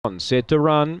on, set to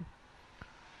run.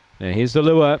 Now here's the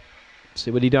lure.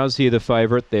 See what he does here, the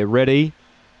favourite. They're ready.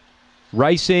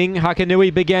 Racing,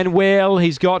 Hakanui began well.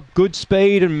 He's got good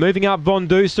speed and moving up Von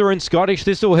Duser, and Scottish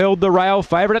Thistle held the rail.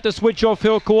 Favourite at the switch off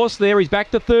hill course there. He's back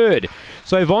to third.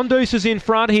 So Von Duser's in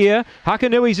front here.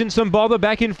 Hakanui's in some bother,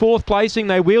 back in fourth placing.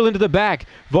 They wheel into the back.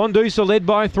 Von Duser led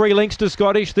by 3 lengths to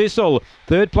Scottish Thistle.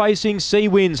 Third placing, Sea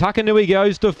Winds. Hakanui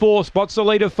goes to 4, spots the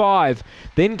leader 5.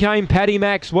 Then came Paddy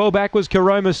Max. Well back was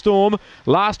Karoma Storm.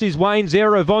 Last is Wayne's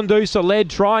Error. Von Duser led,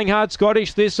 trying hard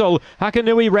Scottish Thistle.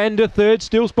 Hakanui ran to third,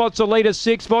 still spots the leader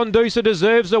 6. Von Duser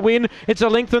deserves a win. It's a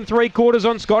length and 3/4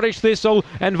 on Scottish Thistle,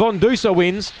 and Von Duser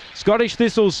wins. Scottish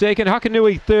Thistle second,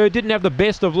 Hakanui third. Didn't have the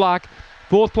best of luck.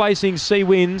 Fourth placing, Sea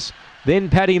Winds. Then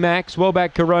Paddy Max, well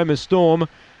back Karoma Storm.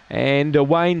 And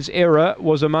Wayne's Error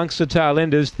was amongst the tail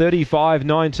enders.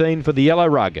 35.19 for the yellow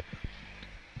rug.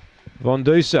 Von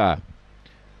Duser,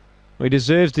 he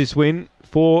deserves this win.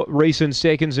 4 recent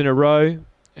seconds in a row,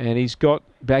 and he's got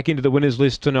back into the winners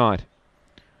list tonight.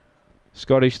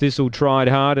 Scottish Thistle tried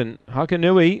hard, and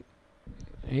Hakanui,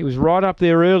 he was right up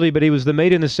there early, but he was the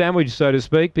meat in the sandwich, so to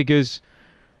speak, because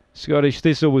Scottish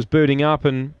Thistle was booting up,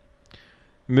 and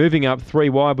moving up 3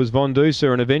 wide was Von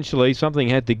Duser, and eventually something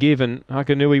had to give, and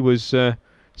Hakanui was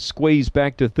squeezed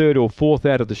back to third or fourth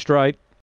out of the straight.